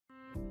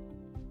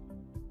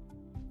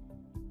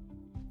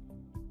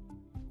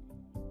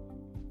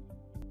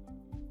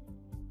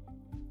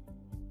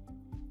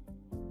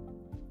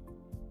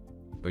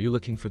Are you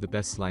looking for the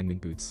best lineman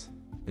boots?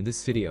 In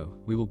this video,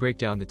 we will break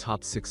down the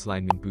top 6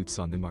 lineman boots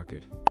on the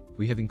market.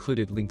 We have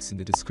included links in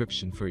the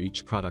description for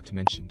each product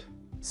mentioned,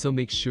 so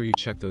make sure you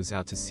check those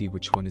out to see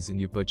which one is in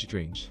your budget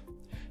range.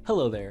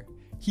 Hello there.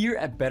 Here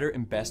at Better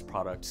and Best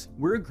Products,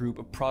 we're a group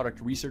of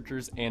product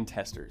researchers and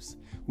testers.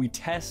 We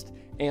test,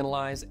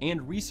 analyze,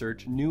 and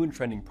research new and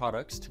trending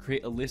products to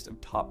create a list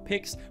of top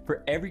picks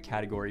for every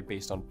category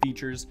based on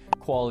features,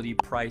 quality,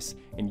 price,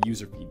 and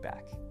user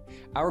feedback.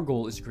 Our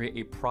goal is to create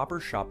a proper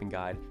shopping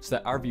guide so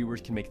that our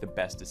viewers can make the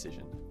best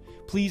decision.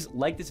 Please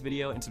like this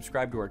video and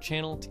subscribe to our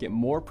channel to get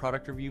more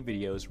product review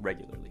videos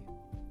regularly.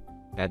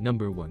 At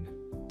number 1.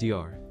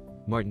 Dr.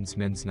 Martens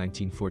Men's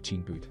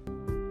 1914 Boot.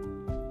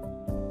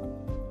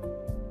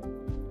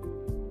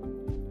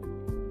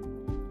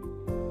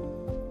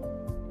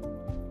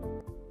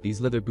 These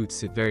leather boots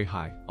sit very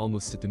high,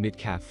 almost at the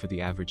mid-calf for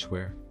the average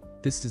wearer.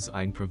 This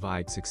design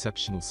provides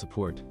exceptional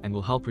support and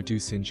will help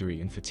reduce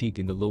injury and fatigue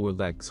in the lower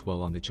legs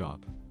while on the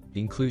job.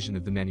 The inclusion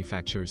of the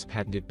manufacturer's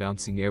patented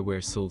bouncing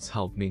airwear soles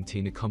help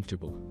maintain a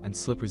comfortable and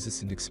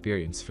slip-resistant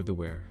experience for the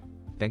wearer,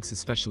 thanks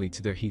especially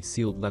to their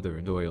heat-sealed leather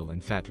and oil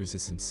and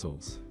fat-resistant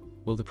soles.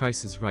 While the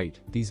price is right,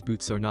 these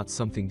boots are not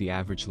something the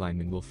average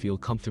lineman will feel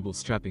comfortable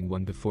strapping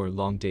one before a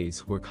long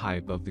day's work high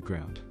above the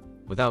ground.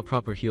 Without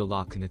proper heel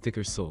lock and a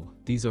thicker sole,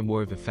 these are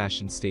more of a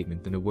fashion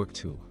statement than a work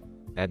tool.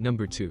 At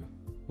number 2.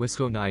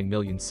 Wesco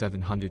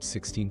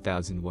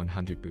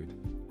 9,716,100 Boot.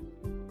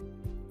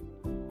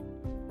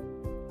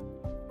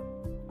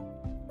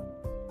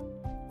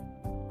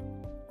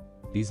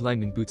 These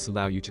lineman boots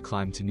allow you to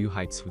climb to new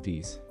heights with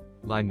ease.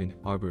 Linemen,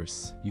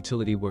 arborists,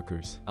 utility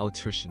workers,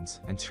 electricians,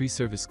 and tree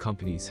service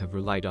companies have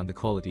relied on the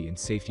quality and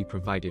safety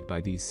provided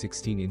by these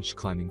 16-inch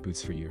climbing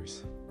boots for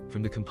years.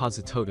 From the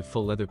composite toe to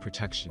full leather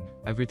protection,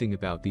 everything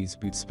about these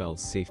boots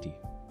spells safety.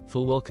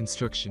 Full wall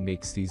construction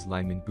makes these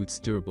lineman boots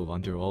durable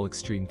under all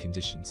extreme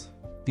conditions.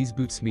 These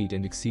boots meet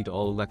and exceed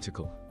all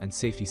electrical and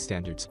safety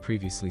standards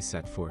previously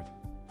set forth.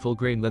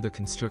 Full-grain leather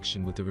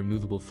construction with a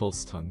removable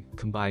false tongue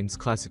combines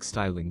classic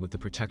styling with the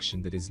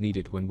protection that is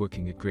needed when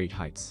working at great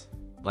heights.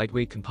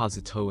 Lightweight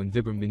composite toe and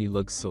Vibram mini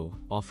lug sole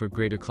offer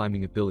greater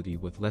climbing ability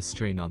with less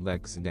strain on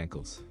legs and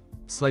ankles.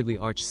 Slightly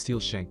arched steel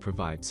shank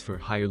provides for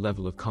a higher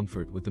level of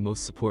comfort with the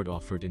most support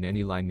offered in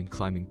any lineman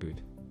climbing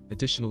boot.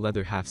 Additional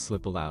leather half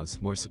slip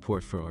allows more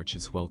support for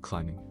arches while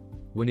climbing.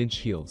 1-inch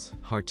heels,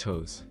 hard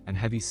toes, and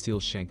heavy steel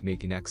shank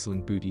make an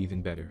excellent boot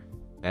even better.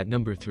 At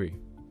number 3.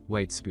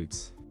 White's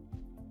Boots.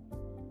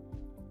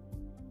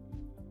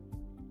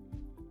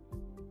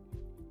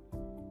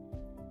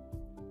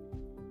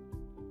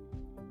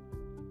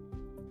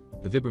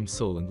 The Vibram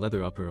sole and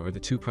leather upper are the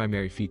two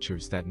primary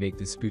features that make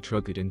this boot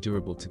rugged and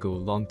durable to go a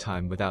long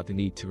time without the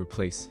need to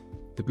replace.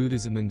 The boot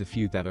is among the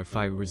few that are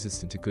fire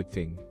resistant, a good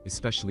thing,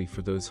 especially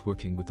for those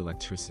working with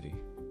electricity.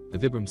 The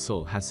Vibram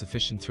sole has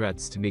sufficient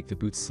threads to make the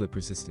boot slip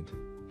resistant.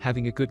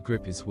 Having a good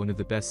grip is one of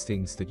the best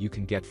things that you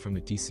can get from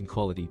a decent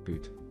quality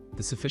boot.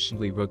 The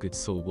sufficiently rugged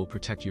sole will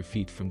protect your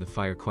feet from the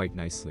fire quite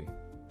nicely.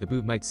 The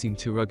boot might seem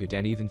too rugged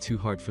and even too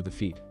hard for the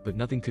feet, but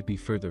nothing could be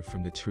further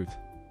from the truth.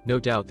 No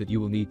doubt that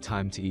you will need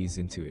time to ease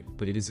into it,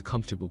 but it is a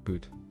comfortable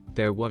boot.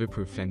 They are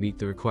waterproof and meet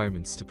the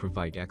requirements to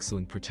provide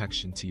excellent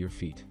protection to your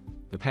feet.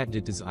 The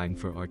patented design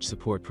for arch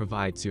support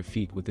provides your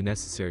feet with the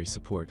necessary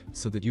support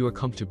so that you are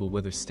comfortable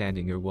whether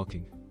standing or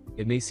walking.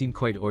 It may seem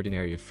quite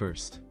ordinary at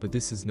first, but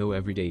this is no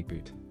everyday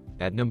boot.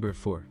 At number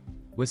 4.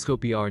 Wesco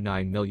BR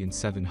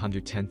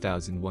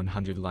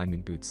 9,710,100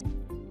 Lineman Boots.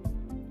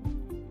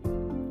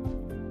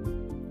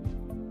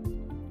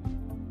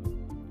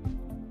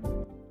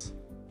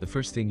 The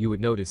first thing you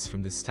would notice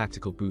from this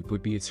tactical boot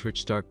would be its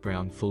rich dark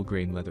brown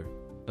full-grain leather.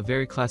 A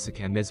very classic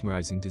and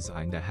mesmerizing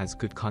design that has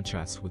good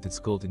contrast with its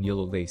golden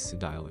yellow lace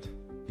and eyelet.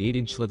 The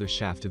 8-inch leather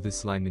shaft of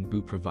this lineman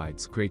boot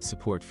provides great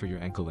support for your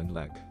ankle and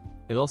leg.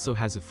 It also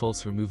has a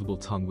false removable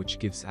tongue which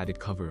gives added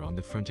cover on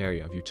the front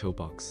area of your toe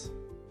box.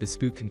 This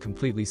boot can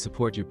completely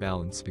support your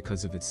balance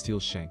because of its steel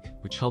shank,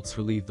 which helps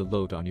relieve the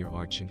load on your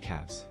arch and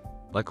calves.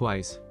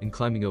 Likewise, in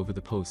climbing over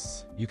the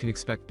posts, you can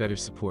expect better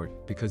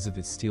support because of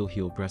its steel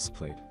heel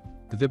breastplate.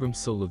 The Vibram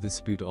sole of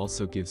this boot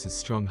also gives a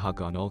strong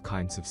hug on all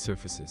kinds of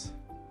surfaces.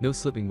 No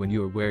slipping when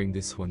you are wearing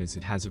this one as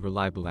it has a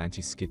reliable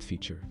anti-skid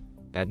feature.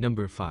 At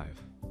number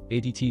 5.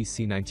 ADT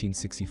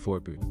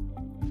C1964 Boot.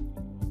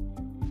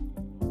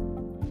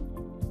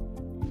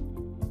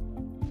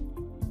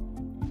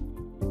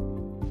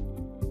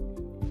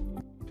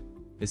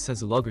 This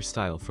has a logger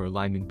style for a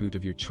lineman boot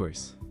of your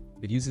choice.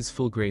 It uses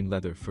full-grain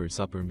leather for its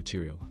upper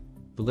material.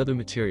 The leather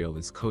material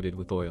is coated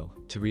with oil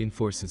to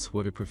reinforce its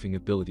waterproofing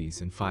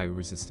abilities and fire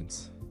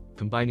resistance.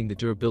 Combining the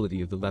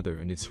durability of the leather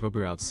and its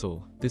rubber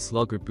outsole, this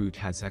logger boot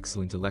has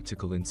excellent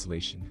electrical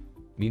insulation.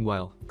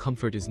 Meanwhile,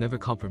 comfort is never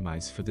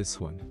compromised for this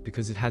one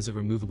because it has a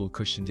removable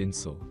cushioned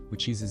insole,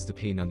 which eases the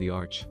pain on the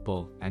arch,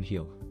 ball, and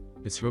heel.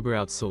 Its rubber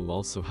outsole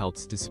also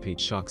helps dissipate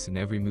shocks in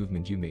every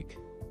movement you make.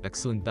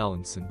 Excellent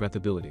balance and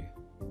breathability.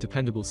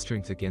 Dependable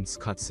strength against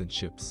cuts and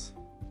chips.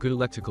 Good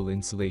electrical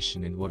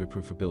insulation and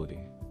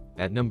waterproofability.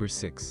 At number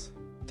 6.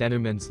 Danner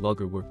Men's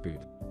Logger Work Boot.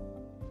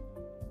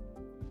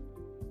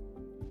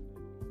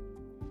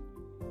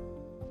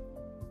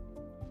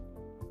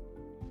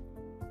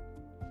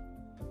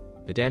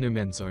 The Danner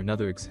Men's are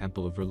another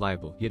example of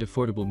reliable yet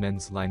affordable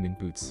men's lineman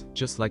boots,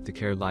 just like the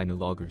Carolina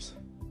loggers.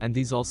 And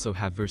these also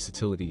have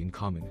versatility in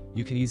common.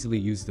 You can easily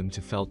use them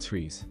to fell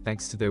trees,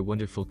 thanks to their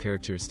wonderful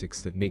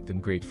characteristics that make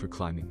them great for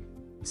climbing.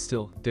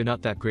 Still, they're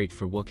not that great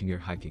for walking or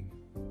hiking.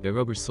 Their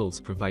rubber soles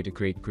provide a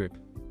great grip.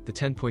 The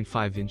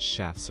 10.5-inch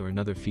shafts are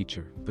another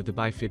feature, but the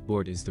bi-fit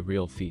board is the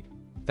real feat.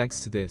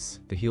 Thanks to this,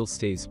 the heel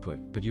stays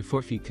put, but your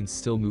forefeet can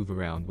still move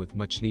around with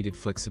much needed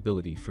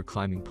flexibility for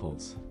climbing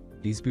poles.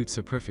 These boots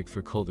are perfect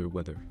for colder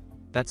weather.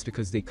 That's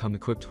because they come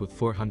equipped with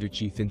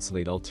 400G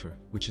Thinsulate Ultra,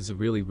 which is a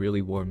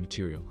really warm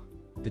material.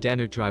 The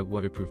Danner Dry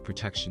Waterproof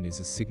Protection is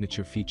a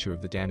signature feature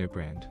of the Danner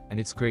brand, and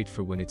it's great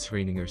for when it's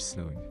raining or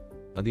snowing.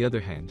 On the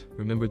other hand,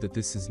 remember that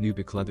this is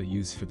Nubic leather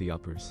used for the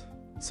uppers.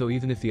 So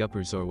even if the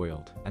uppers are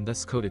oiled, and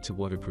thus coated to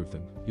waterproof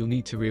them, you'll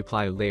need to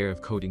reapply a layer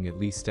of coating at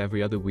least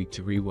every other week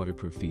to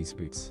re-waterproof these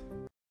boots.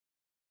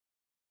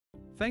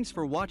 Thanks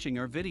for watching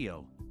our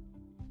video.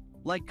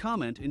 Like,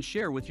 comment, and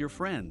share with your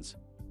friends.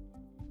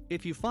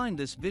 If you find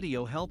this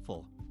video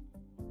helpful,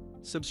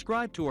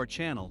 subscribe to our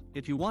channel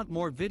if you want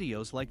more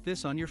videos like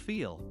this on your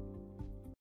feel.